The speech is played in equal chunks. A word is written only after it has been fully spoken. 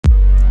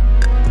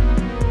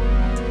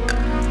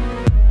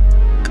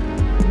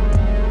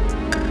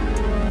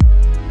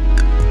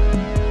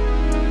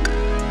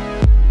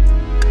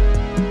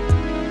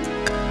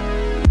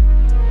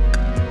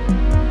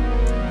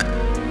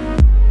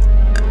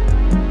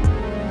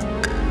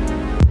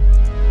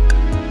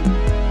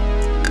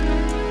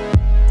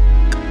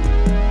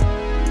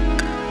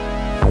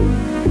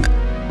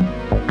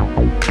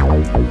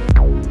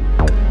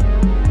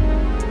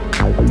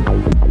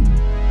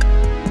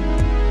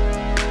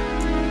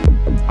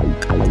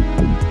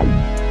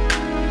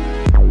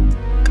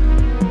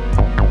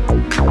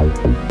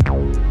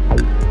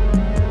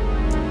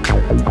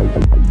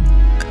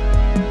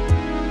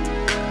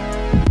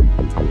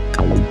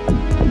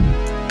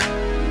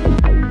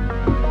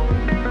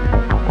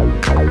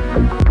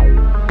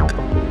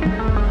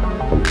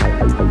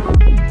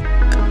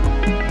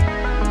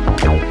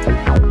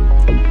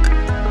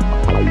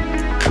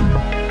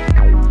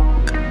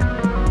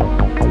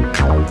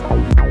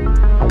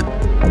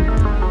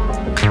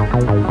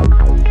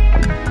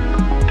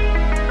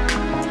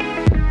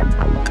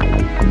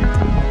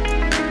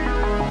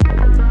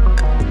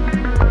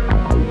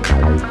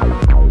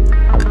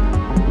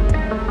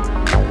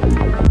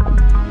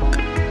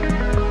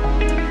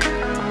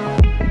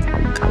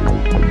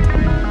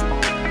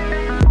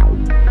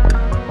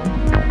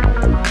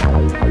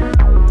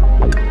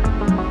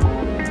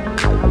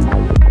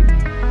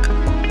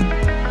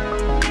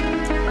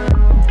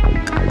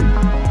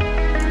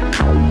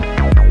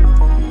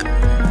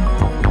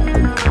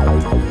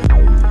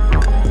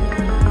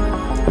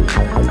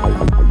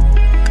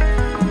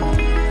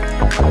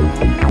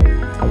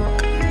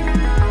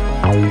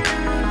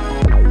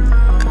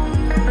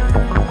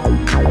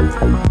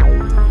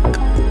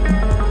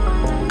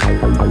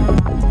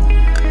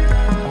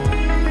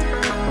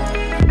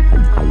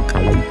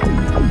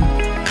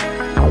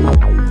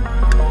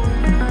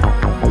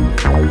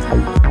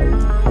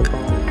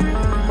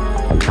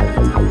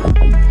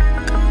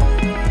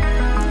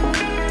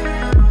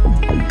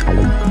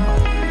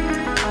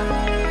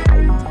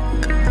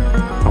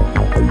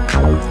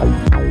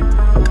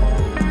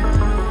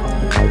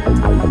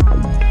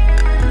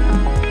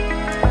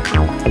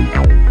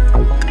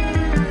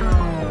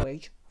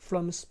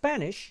from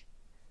Spanish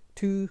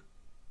to,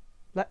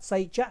 let's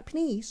say,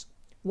 Japanese,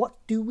 what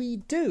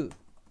do?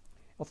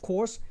 Of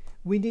course,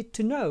 we need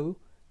to know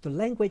the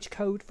language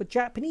code for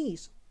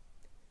Japanese.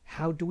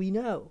 How do we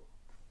know?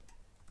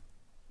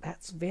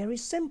 That's very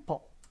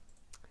simple.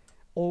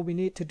 All we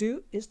need to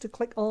do is to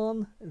click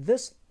on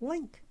this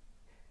link.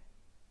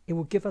 It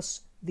will give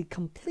us the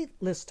complete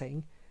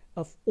listing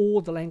of all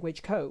the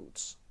language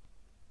codes.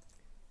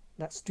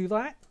 Let's do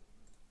that.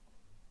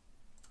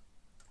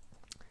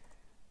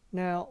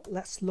 Now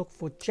let's look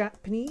for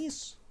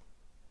Japanese.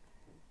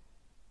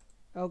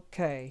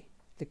 Okay,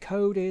 the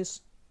code is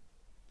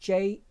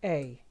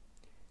JA.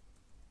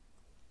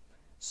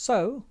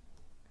 So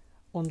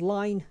on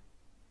line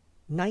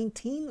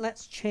 19,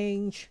 let's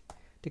change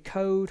the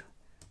code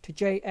to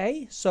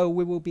JA. So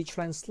we will be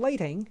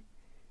translating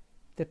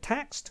the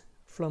text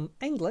from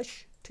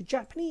English to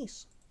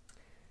Japanese.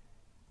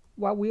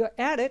 While we are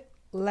at it,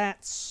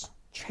 let's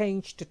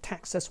change the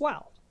text as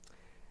well.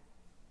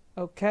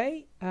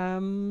 Okay,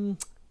 we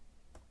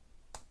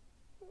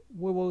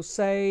will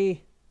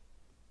say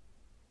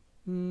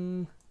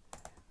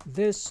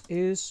this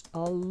is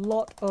a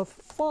lot of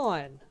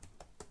fun.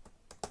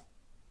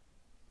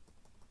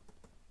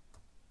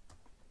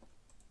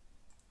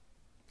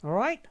 All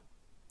right,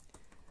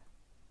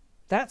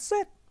 that's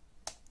it.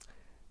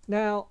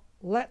 Now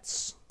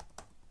let's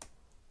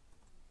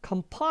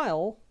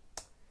compile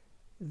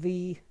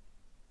the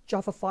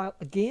Java file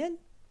again,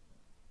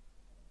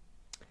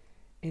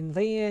 and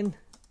then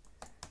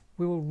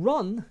we will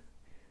run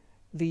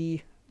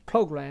the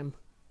program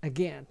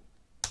again.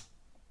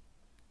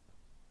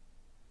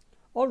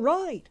 All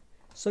right,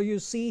 so you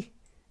see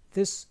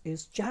this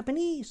is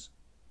Japanese.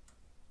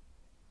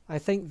 I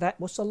think that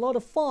was a lot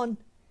of fun.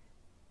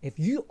 If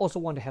you also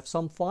want to have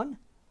some fun,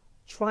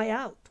 try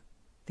out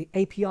the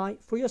API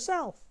for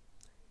yourself.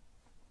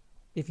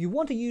 If you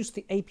want to use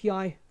the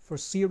API for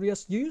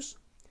serious use,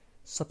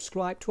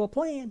 subscribe to our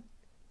plan.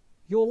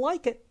 You'll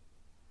like it.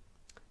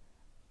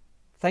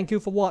 Thank you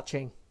for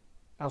watching.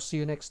 I'll see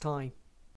you next time.